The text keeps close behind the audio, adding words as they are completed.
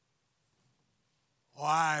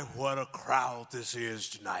Why, what a crowd this is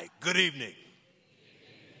tonight. Good evening.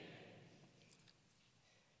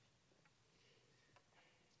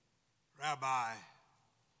 Rabbi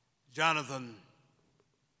Jonathan,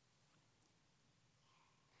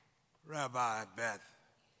 Rabbi Beth,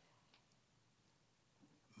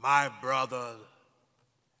 my brother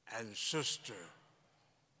and sister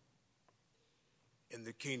in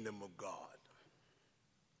the kingdom of God.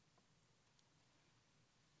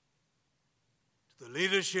 To the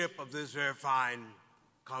leadership of this very fine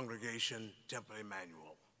congregation, Temple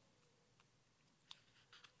Emmanuel,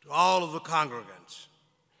 to all of the congregants,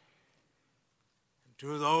 and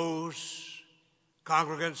to those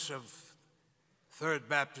congregants of Third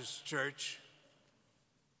Baptist Church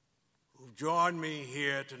who've joined me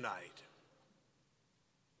here tonight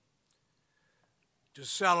to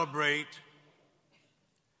celebrate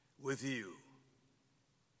with you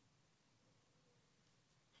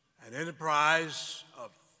an enterprise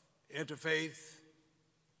of interfaith,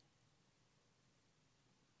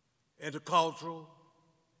 intercultural,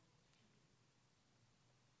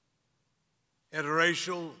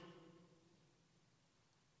 interracial,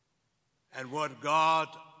 and what God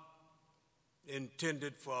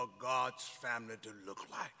intended for God's family to look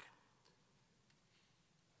like.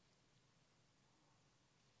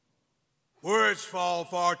 Words fall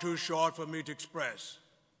far too short for me to express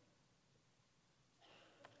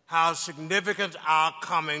how significant our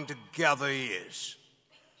coming together is.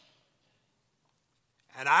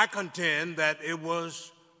 And I contend that it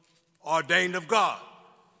was ordained of God.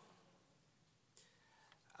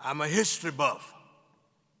 I'm a history buff.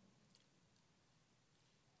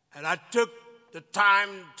 And I took the time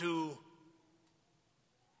to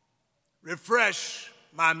refresh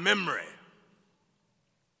my memory.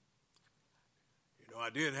 You know, I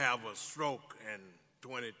did have a stroke in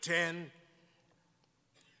 2010,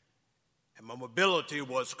 and my mobility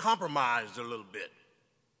was compromised a little bit.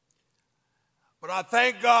 But I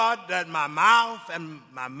thank God that my mouth and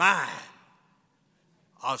my mind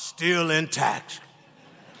are still intact.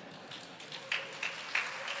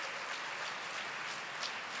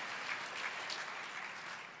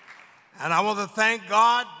 And I want to thank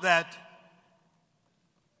God that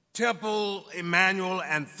Temple Emmanuel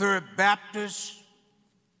and Third Baptist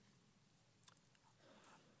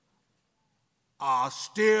are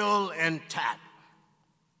still intact.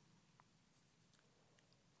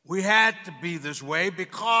 We had to be this way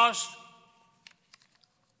because,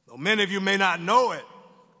 though many of you may not know it,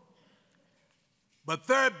 but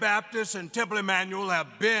Third Baptist and Temple Emmanuel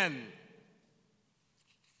have been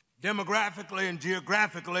demographically and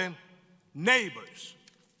geographically neighbors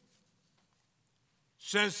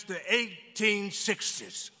since the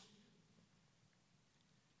 1860s.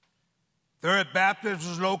 Third Baptist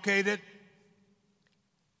was located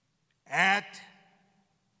at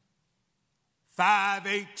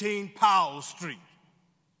 518 Powell Street.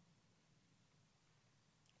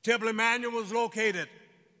 Temple Emmanuel was located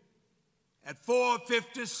at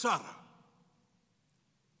 450 Sutter.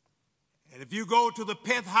 And if you go to the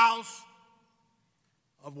penthouse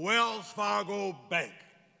of Wells Fargo Bank,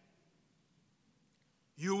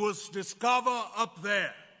 you will discover up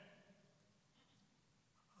there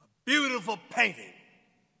a beautiful painting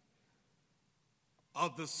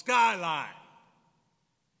of the skyline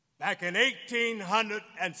back in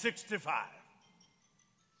 1865.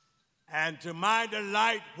 And to my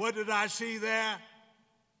delight, what did I see there?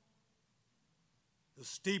 The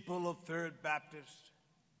steeple of Third Baptist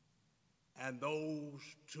and those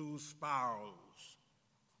two spirals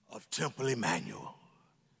of Temple Emmanuel.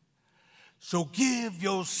 So give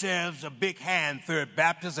yourselves a big hand, Third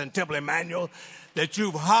Baptist and Temple Emmanuel, that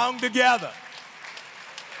you've hung together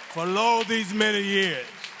for lo these many years.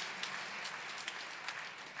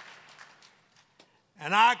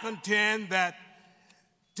 And I contend that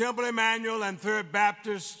Temple Emmanuel and Third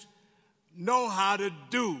Baptist know how to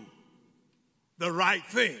do the right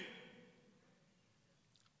thing.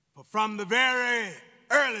 For from the very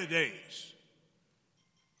early days,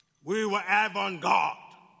 we were avant-garde.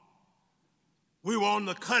 We were on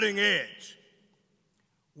the cutting edge.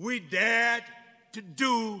 We dared to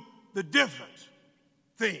do the different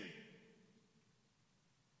thing.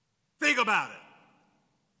 Think about it.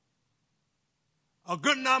 A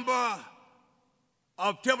good number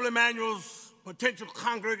of Temple Emmanuel's potential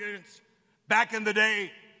congregants back in the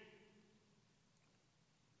day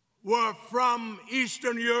were from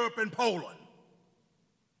Eastern Europe and Poland.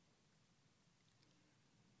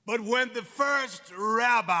 But when the first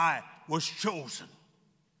rabbi was chosen,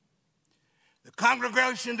 the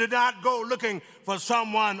congregation did not go looking for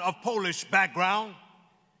someone of Polish background,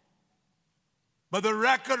 but the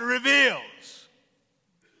record reveals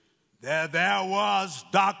that there was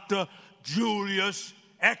Dr. Julius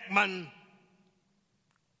Ekman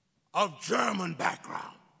of German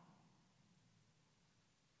background.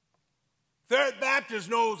 Third Baptist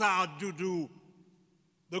knows how to do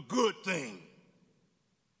the good thing.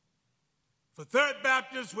 For Third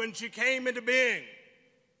Baptist, when she came into being,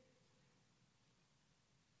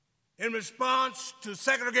 in response to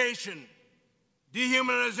segregation,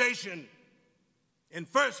 dehumanization in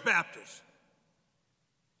First Baptist,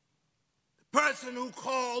 the person who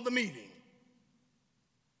called the meeting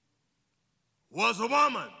was a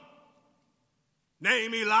woman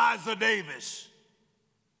named Eliza Davis,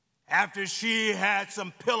 after she had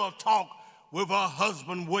some pillow talk with her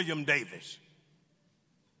husband, William Davis.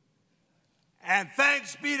 And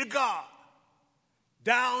thanks be to God,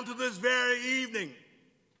 down to this very evening,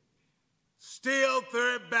 still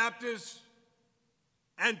Third Baptist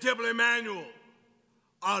and Temple Emmanuel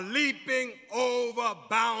are leaping over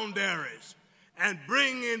boundaries and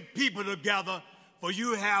bringing people together. For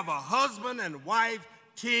you have a husband and wife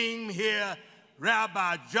team here,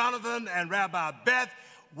 Rabbi Jonathan and Rabbi Beth,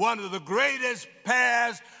 one of the greatest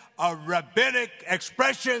pairs of rabbinic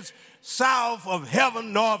expressions south of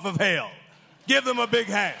heaven, north of hell. Give them a big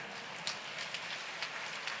hand.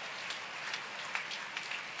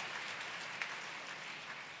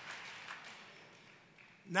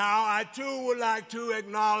 Now, I too would like to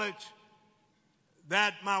acknowledge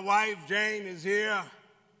that my wife, Jane, is here,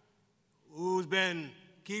 who's been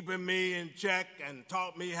keeping me in check and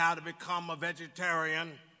taught me how to become a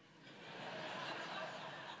vegetarian.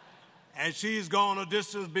 And she's gone a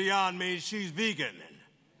distance beyond me. She's vegan.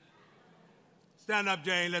 Stand up,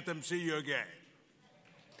 Jane. Let them see you again.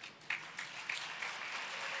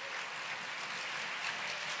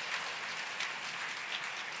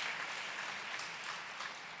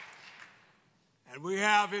 And we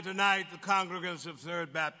have here tonight the congregants of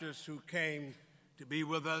Third Baptist who came to be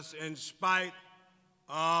with us in spite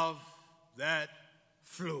of that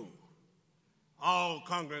flu. All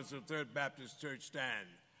congregants of Third Baptist Church stand.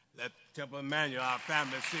 Let Temple Emmanuel, our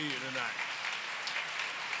family, see you tonight.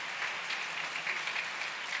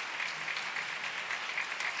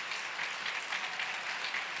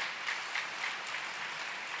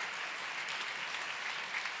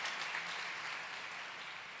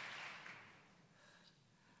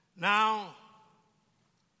 Now,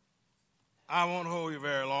 I won't hold you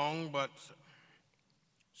very long, but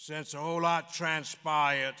since a whole lot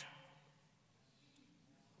transpired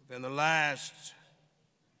within the last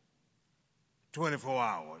 24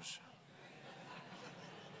 hours,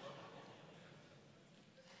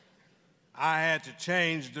 I had to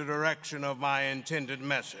change the direction of my intended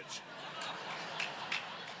message.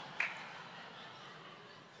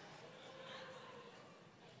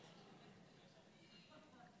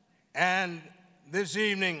 And this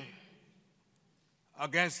evening,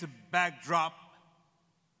 against the backdrop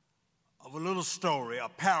of a little story, a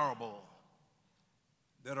parable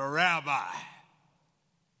that a rabbi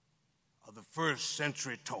of the first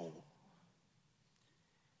century told.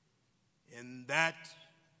 In that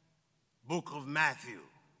book of Matthew,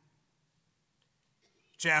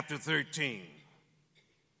 chapter 13,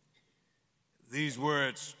 these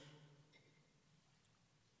words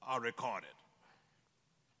are recorded.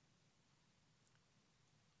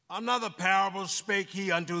 Another parable spake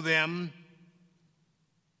he unto them,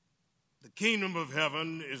 the kingdom of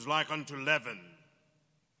heaven is like unto leaven,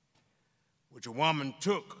 which a woman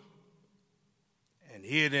took and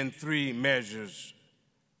hid in 3 measures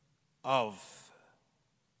of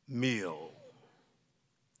meal,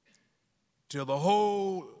 till the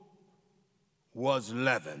whole was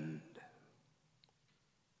leavened.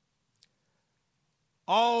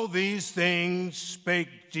 All these things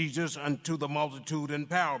spake Jesus unto the multitude in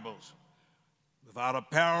parables. Without a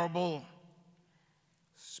parable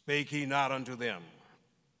spake he not unto them.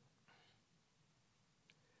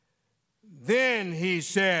 Then he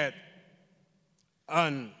said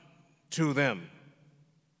unto them,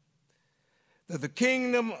 that the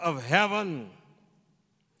kingdom of heaven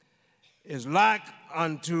is like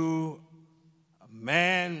unto a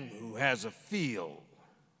man who has a field,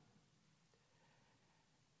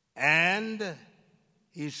 and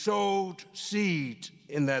he sowed seed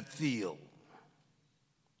in that field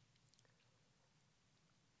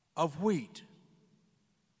of wheat.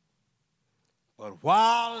 But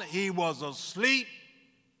while he was asleep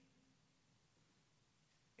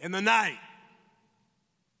in the night,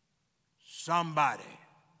 somebody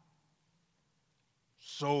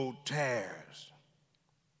sowed tares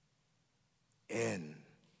in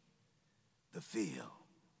the field.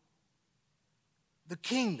 The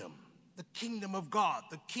kingdom of God,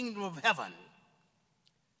 the kingdom of heaven,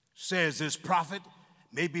 says this prophet,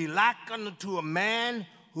 may be likened unto a man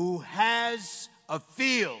who has a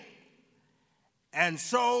field and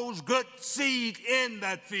sows good seed in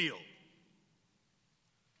that field.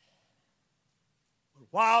 But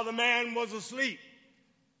while the man was asleep,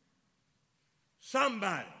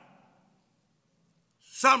 somebody,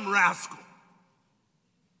 some rascal,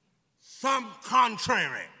 some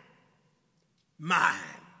contrary mind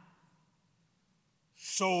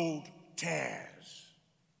sowed tares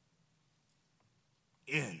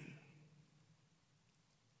in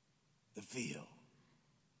the field.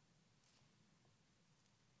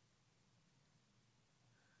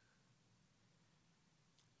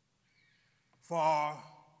 For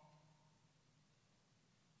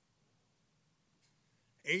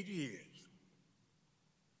 8 years,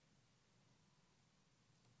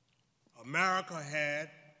 America had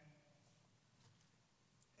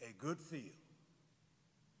a good field.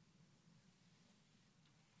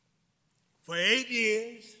 For 8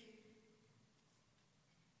 years,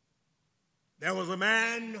 there was a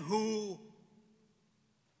man who,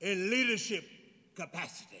 in leadership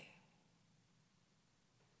capacity,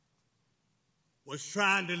 was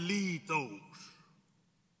trying to lead those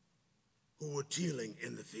who were tilling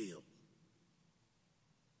in the field.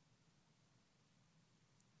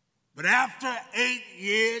 But after 8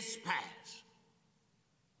 years passed,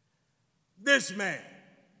 this man,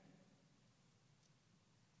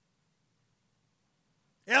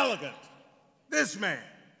 elegant, this man,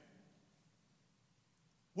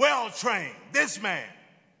 well-trained, this man,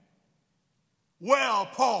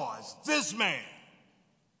 well-poised, this man,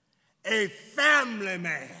 a family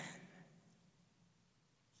man,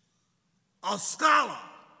 a scholar,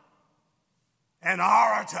 an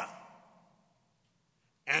orator,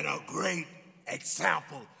 and a great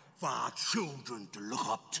example for our children to look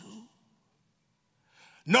up to.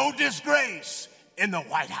 No disgrace in the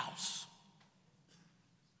White House.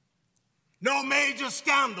 No major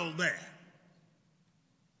scandal there.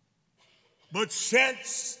 But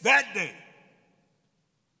since that day,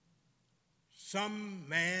 some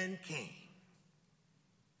man came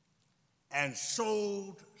and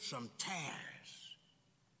sowed some tares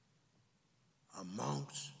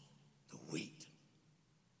amongst the wheat.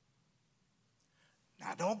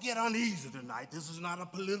 Now, don't get uneasy tonight. This is not a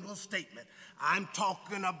political statement. I'm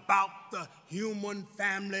talking about the human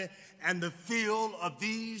family and the field of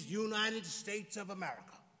these United States of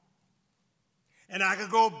America. And I could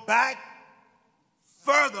go back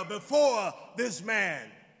further before this man,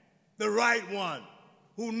 the right one,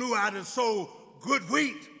 who knew how to sow good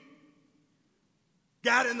wheat,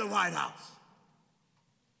 got in the White House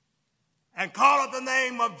and called up the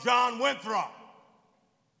name of John Winthrop,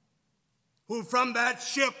 who from that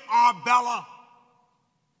ship Arbella,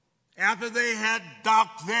 after they had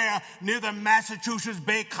docked there near the Massachusetts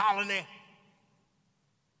Bay Colony,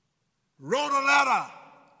 wrote a letter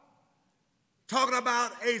talking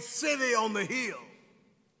about a city on the hill.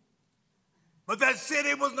 But that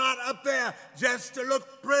city was not up there just to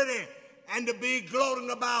look pretty and to be gloating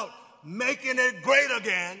about making it great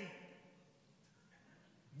again.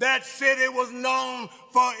 That city was known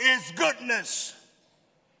for its goodness.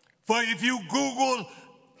 For if you Google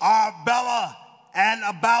Arbella and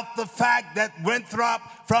about the fact that Winthrop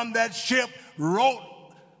from that ship wrote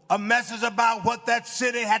a message about what that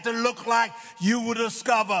city had to look like, you will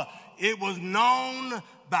discover it was known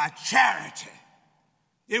by charity.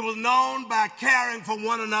 It was known by caring for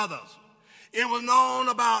one another. It was known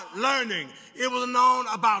about learning. It was known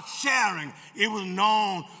about sharing. It was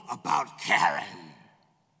known about caring.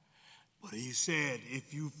 But he said,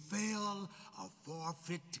 if you fail or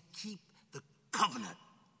forfeit to keep the covenant,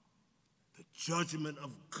 the judgment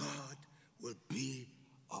of God will be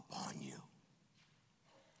upon you.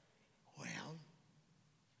 Well,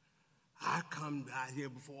 I come out here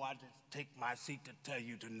before I just take my seat to tell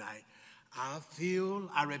you tonight, our field,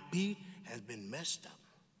 I repeat, has been messed up.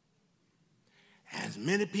 As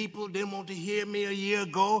many people didn't want to hear me a year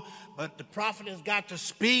ago, but the prophet has got to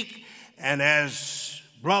speak. And as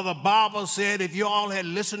Brother Barber said, if you all had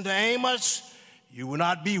listened to Amos, you would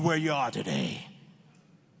not be where you are today.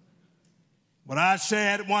 But I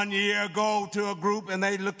said 1 year ago to a group, and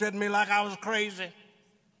they looked at me like I was crazy.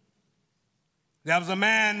 There was a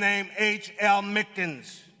man named H.L.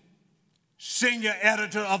 Mickens, senior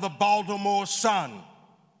editor of the Baltimore Sun,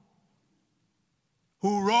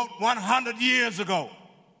 who wrote 100 years ago,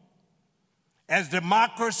 as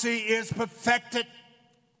democracy is perfected,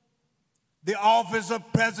 the office of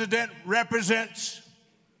president represents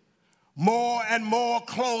more and more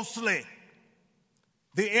closely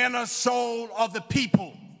the inner soul of the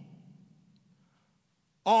people.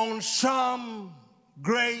 On some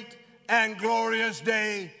great and glorious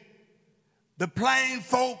day. The plain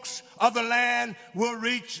folks of the land will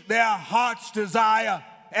reach their heart's desire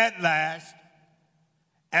at last,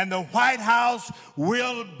 and the White House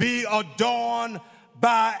will be adorned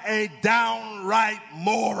by a downright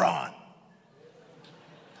moron.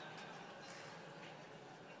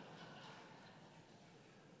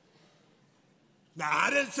 Now, I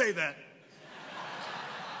didn't say that.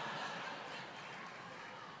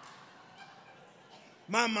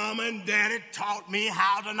 My mama and daddy taught me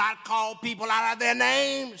how to not call people out of their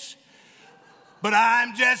names. But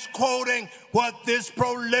I'm just quoting what this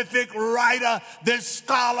prolific writer, this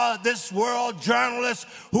scholar, this world journalist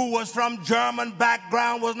who was from German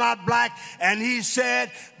background, was not black, and he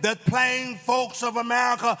said the plain folks of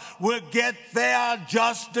America will get their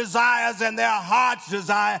just desires and their heart's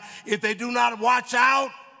desire if they do not watch out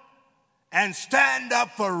and stand up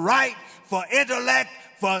for right, for intellect,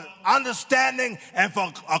 for understanding, and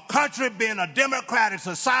for a country being a democratic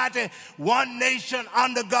society, one nation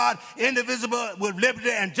under God, indivisible, with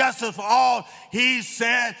liberty and justice for all. He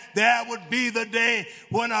said there would be the day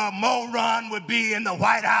when a moron would be in the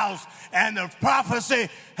White House, and the prophecy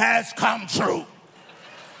has come true.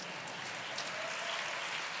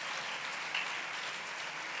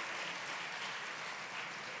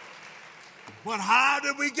 But how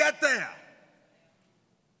did we get there?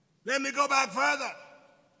 Let me go back further.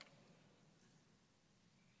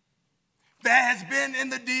 There has been in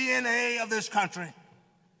the DNA of this country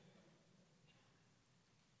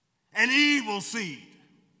an evil seed.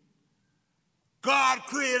 God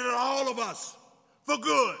created all of us for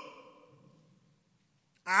good.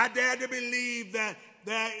 I dare to believe that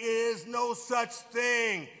there is no such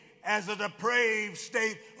thing as a depraved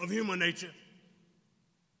state of human nature.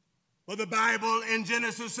 But the Bible in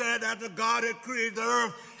Genesis said after God had created the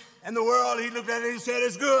earth and the world, he looked at it and he said,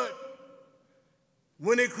 it's good.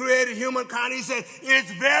 When he created humankind, he said,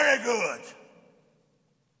 it's very good.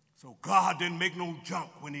 So God didn't make no junk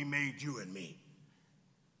when he made you and me.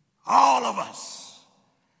 All of us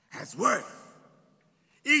has worth.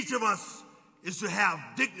 Each of us is to have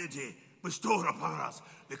dignity bestowed upon us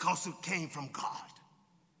because it came from God.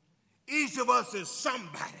 Each of us is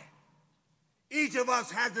somebody. Each of us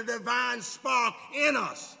has a divine spark in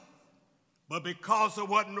us. But because of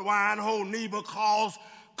what Reinhold Niebuhr calls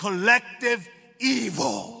collective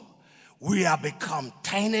evil, we are become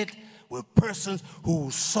tainted with persons who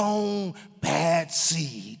sown bad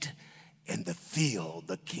seed in the field,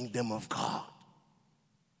 the kingdom of God.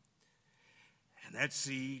 And that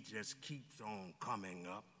seed just keeps on coming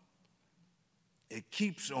up. It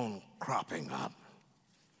keeps on cropping up.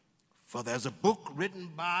 For there's a book written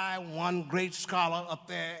by one great scholar up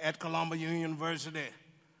there at Columbia University,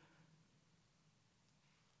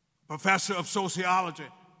 professor of sociology,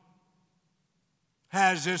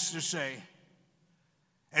 has this to say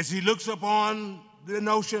as he looks upon the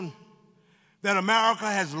notion that America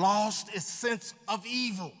has lost its sense of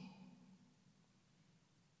evil.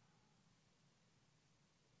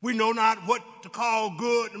 We know not what to call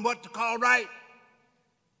good and what to call right.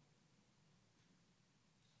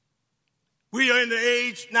 We are in the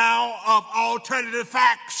age now of alternative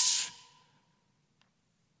facts.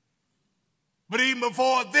 But even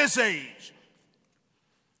before this age,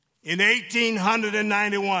 in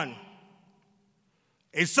 1891,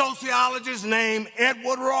 a sociologist named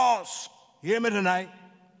Edward Ross, hear me tonight,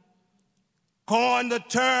 coined the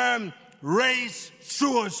term race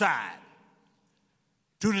suicide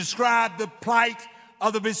to describe the plight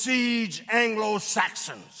of the besieged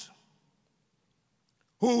Anglo-Saxons,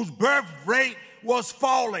 whose birth rate was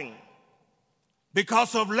falling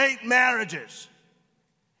because of late marriages,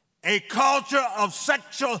 a culture of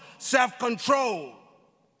sexual self-control,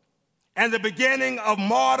 and the beginning of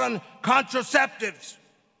modern contraceptives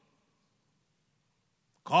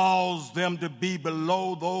caused them to be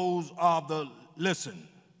below those of the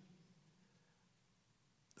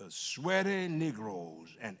sweaty Negroes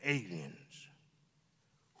and aliens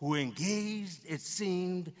who engaged, it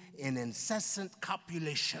seemed, in incessant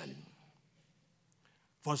copulation.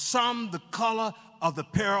 For some, the color of the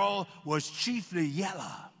peril was chiefly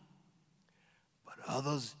yellow, but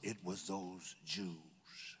others, it was those Jews.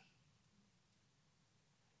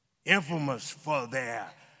 Infamous for their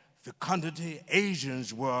fecundity,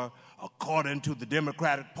 Asians were, according to the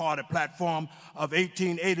Democratic Party platform of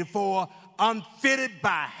 1884, unfitted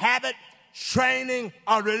by habit, training,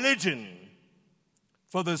 or religion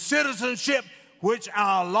for the citizenship which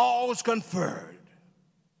our laws conferred.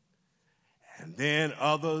 And then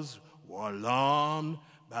others were alarmed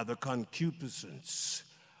by the concupiscence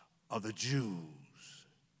of the Jews,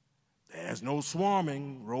 There's no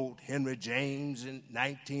swarming, wrote Henry James in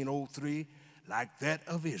 1903, like that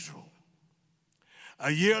of Israel.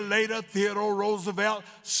 A year later, Theodore Roosevelt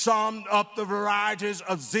summed up the varieties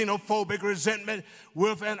of xenophobic resentment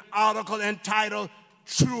with an article entitled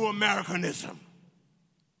True Americanism,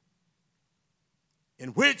 in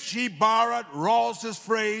which he borrowed Rawls's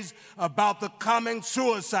phrase about the coming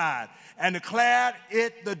suicide and declared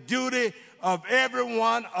it the duty of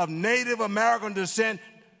everyone of Native American descent,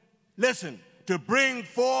 listen, to bring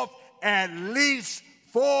forth at least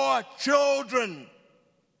 4 children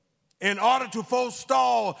in order to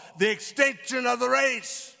forestall the extinction of the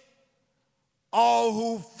race. All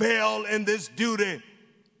who fail in this duty,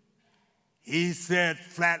 he said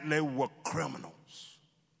flatly, were criminals.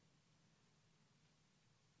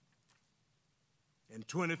 In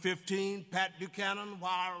 2015, Pat Buchanan,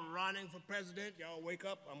 while running for president, y'all wake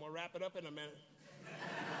up, I'm gonna wrap it up in a minute.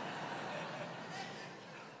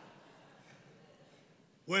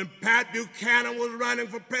 When Pat Buchanan was running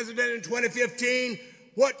for president in 2015,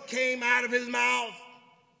 what came out of his mouth?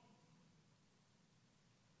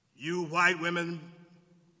 You white women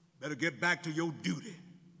better get back to your duty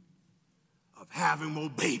of having more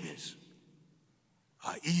babies,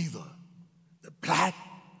 or either the black,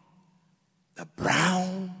 the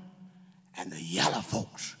brown, and the yellow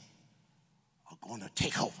folks are going to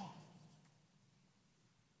take over.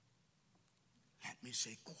 Let me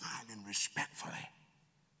say quietly and respectfully,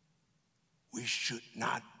 we should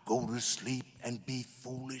not go to sleep and be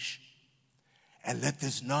foolish and let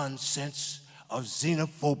this nonsense of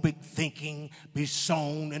xenophobic thinking be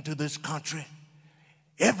sown into this country.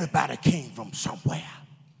 Everybody came from somewhere.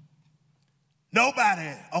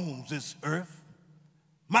 Nobody owns this earth.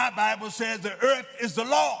 My Bible says the earth is the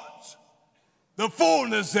Lord's, the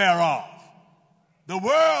fullness thereof, the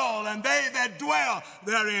world and they that dwell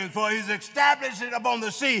therein. For he's established it upon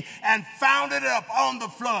the sea and founded it upon the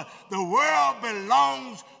flood. The world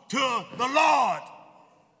belongs to the Lord.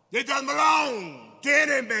 It doesn't belong to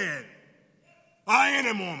any man or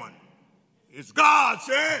any woman. It's God's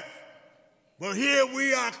earth. But here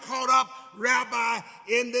we are caught up, Rabbi,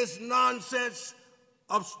 in this nonsense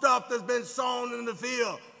of stuff that's been sown in the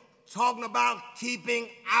field, talking about keeping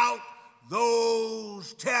out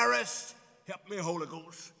those terrorists. Help me, Holy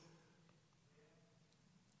Ghost.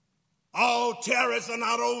 All terrorists are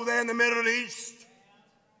not over there in the Middle East.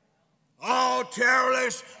 All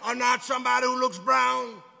terrorists are not somebody who looks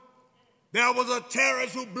brown. There was a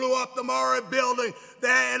terrorist who blew up the Murrah building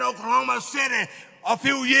there in Oklahoma City a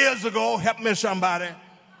few years ago. Help me, somebody.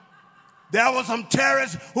 There were some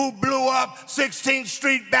terrorists who blew up 16th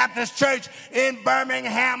Street Baptist Church in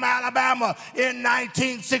Birmingham, Alabama in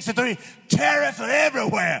 1963. Terrorists are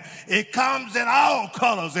everywhere. It comes in all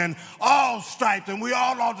colors and all stripes. And we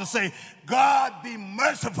all ought to say, God be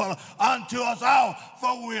merciful unto us all,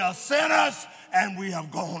 for we are sinners and we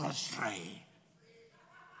have gone astray.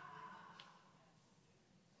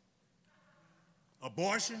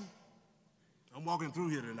 Abortion? I'm walking through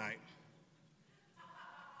here tonight.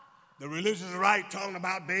 The religious right talking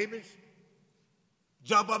about babies,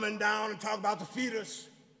 jump up and down and talk about the fetus.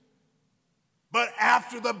 But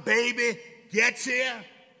after the baby gets here,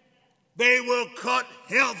 they will cut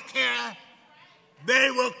health care. They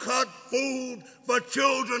will cut food for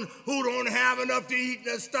children who don't have enough to eat,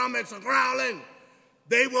 their stomachs are growling.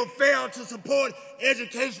 They will fail to support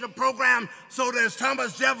educational programs so that, as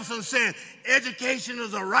Thomas Jefferson said, education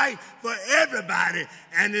is a right for everybody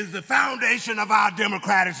and is the foundation of our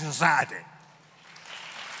democratic society.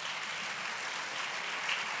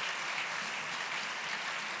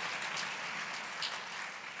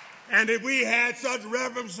 And if we had such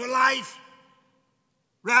reverence for life,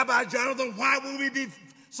 Rabbi Jonathan, why would we be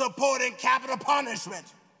supporting capital punishment?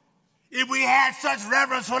 If we had such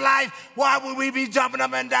reverence for life, why would we be jumping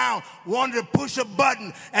up and down, wanting to push a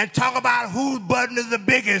button and talk about whose button is the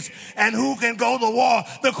biggest and who can go to war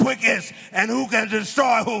the quickest and who can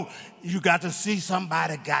destroy who? You got to see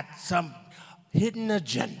somebody got some hidden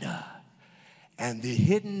agenda. And the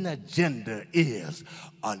hidden agenda is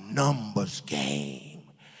a numbers game.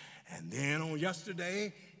 And then on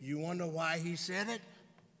yesterday, you wonder why he said it?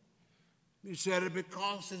 He said it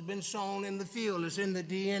because it's been sown in the field. It's in the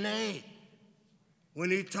DNA. When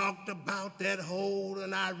he talked about that whole,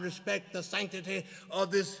 and I respect the sanctity of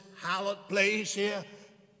this hallowed place here,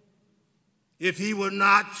 if he were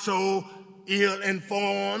not so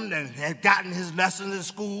ill-informed and had gotten his lessons in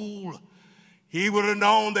school, he would have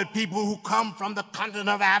known that people who come from the continent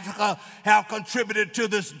of Africa have contributed to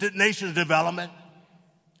this nation's development.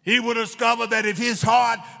 He would discover that if his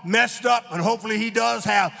heart messed up, and hopefully he does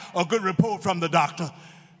have a good report from the doctor,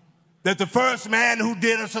 that the first man who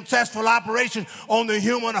did a successful operation on the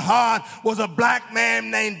human heart was a black man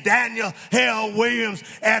named Daniel Hale Williams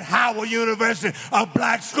at Howard University, a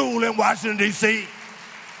black school in Washington, D.C.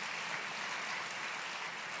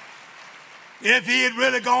 If he had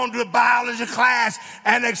really gone to the biology class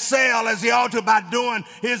and excelled as he ought to by doing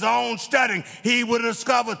his own studying, he would have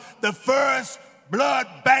discovered the first blood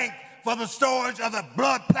bank for the storage of the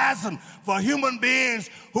blood plasma for human beings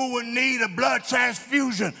who would need a blood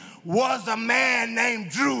transfusion was a man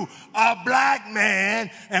named Drew, a black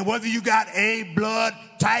man. And whether you got A blood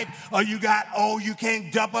type or you got O, you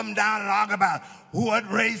can't jump up and down and argue about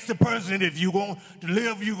what race the person. If you're going to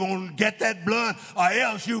live, you're going to get that blood, or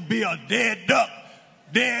else you'll be a dead duck,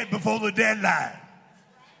 dead before the deadline.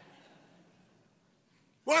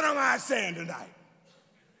 What am I saying tonight?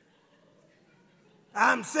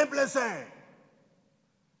 I'm simply saying,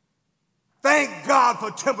 thank God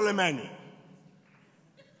for Temple Emmanuel.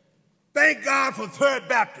 Thank God for Third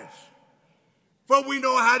Baptist. For we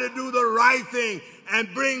know how to do the right thing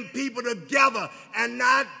and bring people together and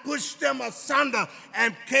not push them asunder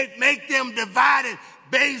and make them divided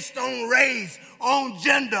based on race, on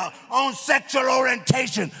gender, on sexual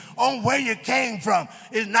orientation, on where you came from.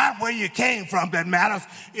 It's not where you came from that matters.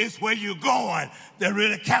 It's where you're going that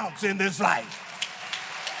really counts in this life.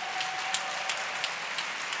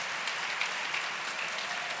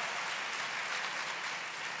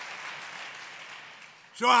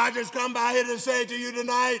 So I just come by here to say to you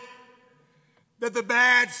tonight that the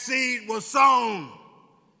bad seed was sown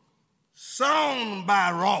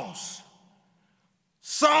by Ross,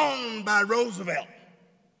 sown by Roosevelt.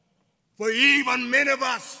 For even many of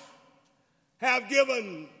us have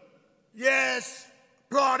given, yes,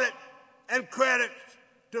 applauded and credit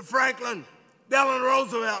to Franklin Delano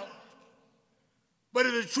Roosevelt. But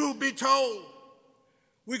if the truth be told,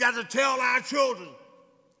 we got to tell our children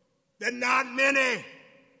that not many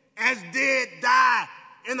as did die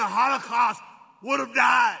in the Holocaust would have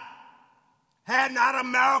died had not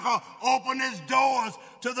America opened its doors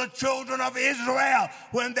to the children of Israel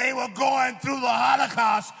when they were going through the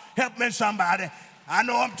Holocaust. Help me, somebody. I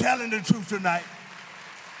know I'm telling the truth tonight.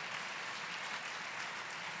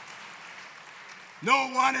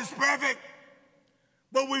 No one is perfect,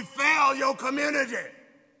 but we failed your community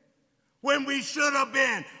when we should have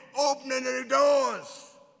been opening the doors,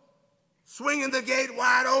 swinging the gate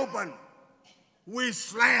wide open. We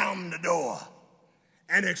slammed the door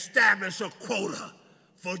and established a quota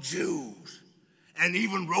for Jews. And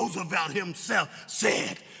even Roosevelt himself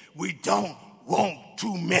said, we don't want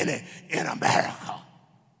too many in America.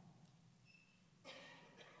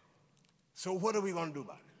 So what are we going to do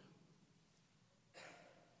about it?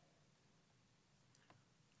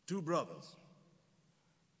 Two brothers.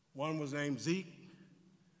 One was named Zeke,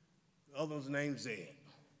 the other was named Zed,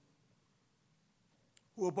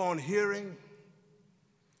 who upon hearing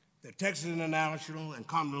that Texas International and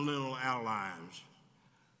Continental Airlines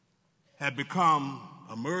had become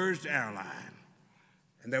a merged airline,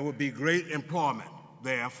 and there would be great employment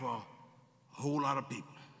there for a whole lot of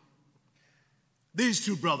people. These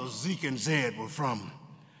two brothers, Zeke and Zed, were from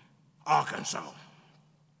Arkansas,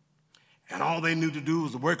 and all they knew to do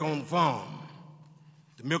was to work on the farm,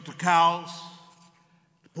 to milk the cows,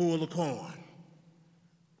 to pull the corn.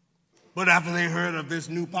 But after they heard of this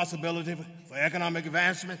new possibility for economic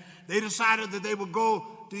advancement, they decided that they would go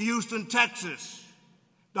to Houston, Texas,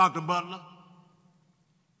 Dr. Butler.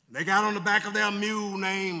 They got on the back of their mule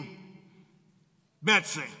named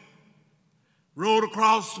Betsy, rode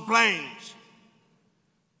across the plains,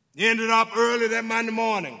 ended up early that Monday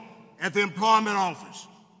morning at the employment office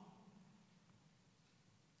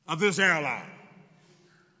of this airline.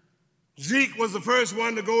 Zeke was the first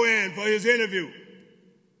one to go in for his interview.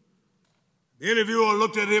 The interviewer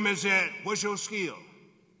looked at him and said, "What's your skill?"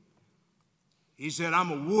 He said,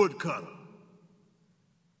 "I'm a woodcutter."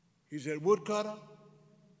 He said, "Woodcutter?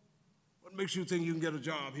 What makes you think you can get a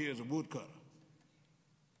job here as a woodcutter?"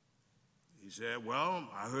 He said, "Well,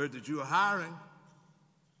 I heard that you are hiring."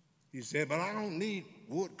 He said, "But I don't need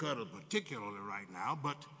woodcutters particularly right now,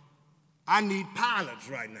 but I need pilots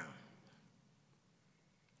right now."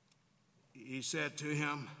 He said to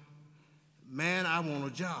him, "Man, I want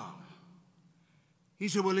a job." He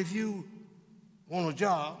said, "Well, if you want a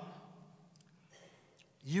job,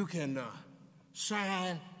 you can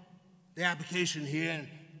sign the application here and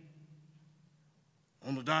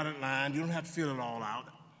on the dotted line. You don't have to fill it all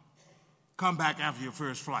out. Come back after your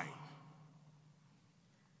first flight."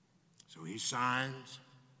 So he signs,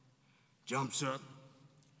 jumps up,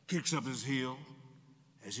 kicks up his heel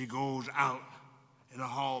as he goes out in the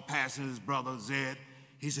hall passing his brother Zed.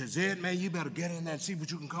 He said, Zed, man, you better get in there and see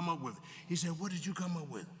what you can come up with. He said, what did you come up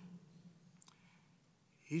with?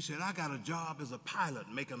 He said, I got a job as a pilot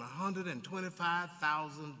making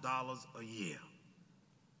 $125,000 a year.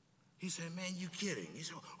 He said, man, you kidding? He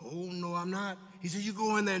said, oh, no, I'm not. He said, you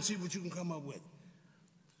go in there and see what you can come up with.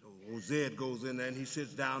 So Zed goes in there and he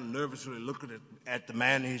sits down nervously looking at the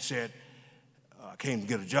man and he said, I came to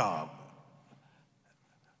get a job.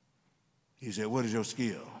 He said, what is your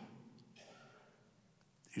skill?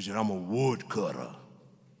 He said, I'm a woodcutter.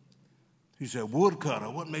 He said, woodcutter?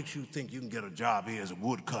 What makes you think you can get a job here as a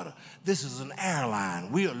woodcutter? This is an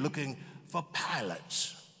airline. We are looking for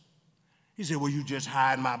pilots. He said, well, you just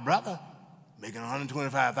hired my brother, making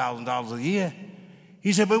 $125,000 a year.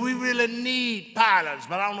 He said, but we really need pilots,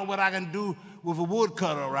 but I don't know what I can do with a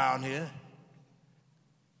woodcutter around here.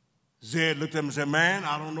 Zed looked at him and said, man,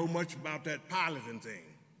 I don't know much about that piloting thing.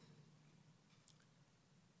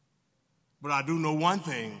 But I do know one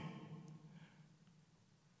thing,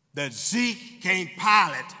 that Zeke can't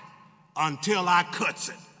pilot until I cuts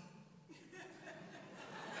it.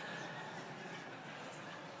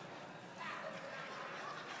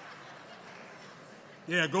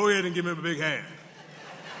 Yeah, go ahead and give him a big hand.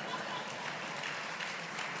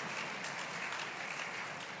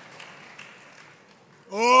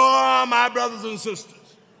 Oh, my brothers and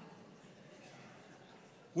sisters.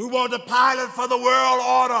 We want to pilot for the world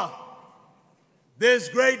order, this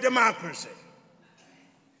great democracy.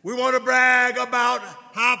 We want to brag about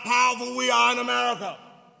how powerful we are in America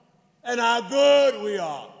and how good we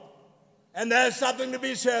are. And there's something to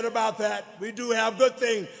be said about that. We do have good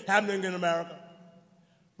things happening in America.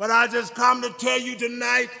 But I just come to tell you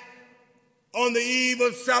tonight, on the eve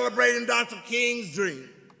of celebrating Dr. King's dream,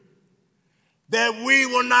 that we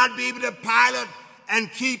will not be able to pilot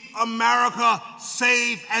and keep America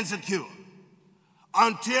safe and secure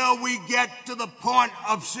until we get to the point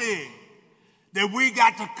of seeing that we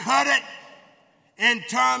got to cut it in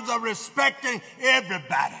terms of respecting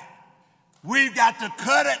everybody. We've got to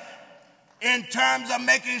cut it in terms of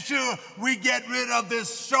making sure we get rid of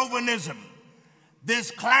this chauvinism,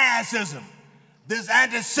 this classism, this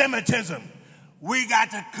anti-Semitism. We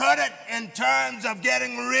got to cut it in terms of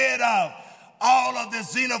getting rid of all of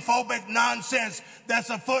this xenophobic nonsense that's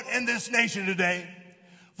afoot in this nation today.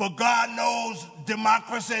 For God knows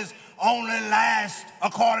democracies only last,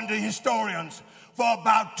 according to historians, for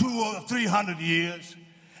about 200 or 300 years.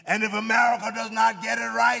 And if America does not get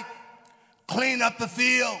it right, clean up the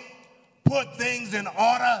field, put things in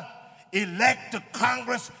order, elect a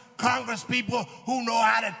Congress people who know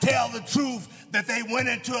how to tell the truth, that they went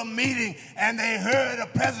into a meeting and they heard a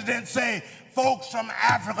president say, folks from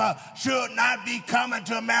Africa should not be coming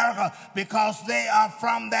to America because they are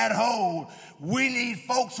from that hole. We need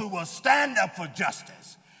folks who will stand up for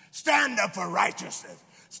justice, stand up for righteousness,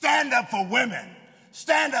 stand up for women,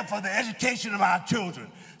 stand up for the education of our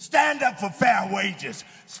children, stand up for fair wages,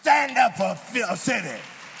 stand up for a city,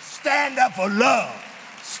 stand up for love,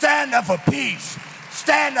 stand up for peace,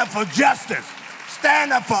 stand up for justice,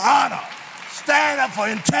 stand up for honor, stand up for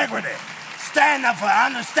integrity, stand up for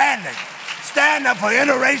understanding, stand up for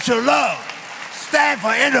interracial love, stand for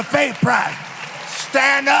interfaith pride.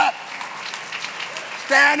 Stand up,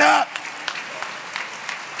 stand up,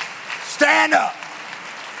 stand up.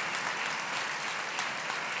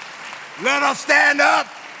 Let us stand up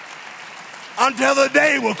until the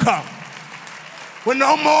day will come when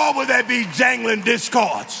no more will there be jangling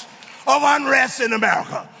discords of unrest in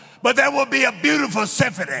America, but there will be a beautiful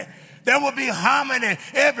symphony. There will be harmony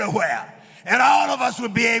everywhere. And all of us will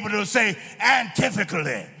be able to say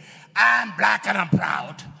antiphically, I'm black and I'm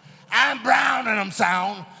proud. I'm brown and I'm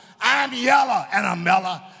sound. I'm yellow and I'm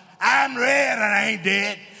mellow. I'm red and I ain't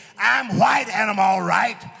dead. I'm white and I'm all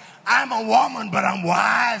right. I'm a woman, but I'm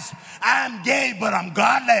wise. I'm gay, but I'm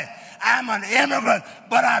godly. I'm an immigrant,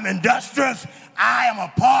 but I'm industrious. I am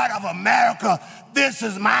a part of America. This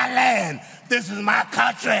is my land. This is my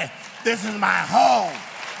country. This is my home.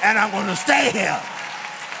 And I'm going to stay here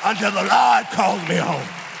until the Lord calls me home.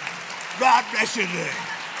 God bless you today.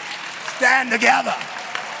 Stand together.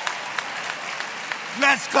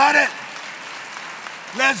 Let's cut it.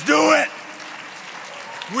 Let's do it.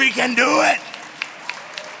 We can do it.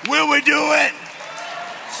 Will we do it?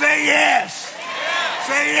 Say yes.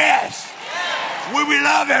 Say yes. Will we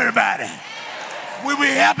love everybody? Will we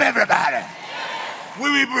help everybody?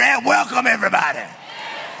 Will we welcome everybody?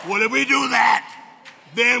 Well, if we do that,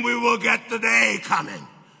 then we will get the day coming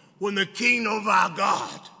when the kingdom of our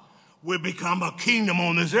God will become a kingdom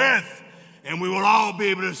on this earth, and we will all be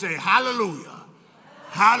able to say, hallelujah,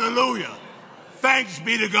 hallelujah, thanks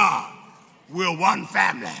be to God. We're one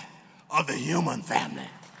family of the human family.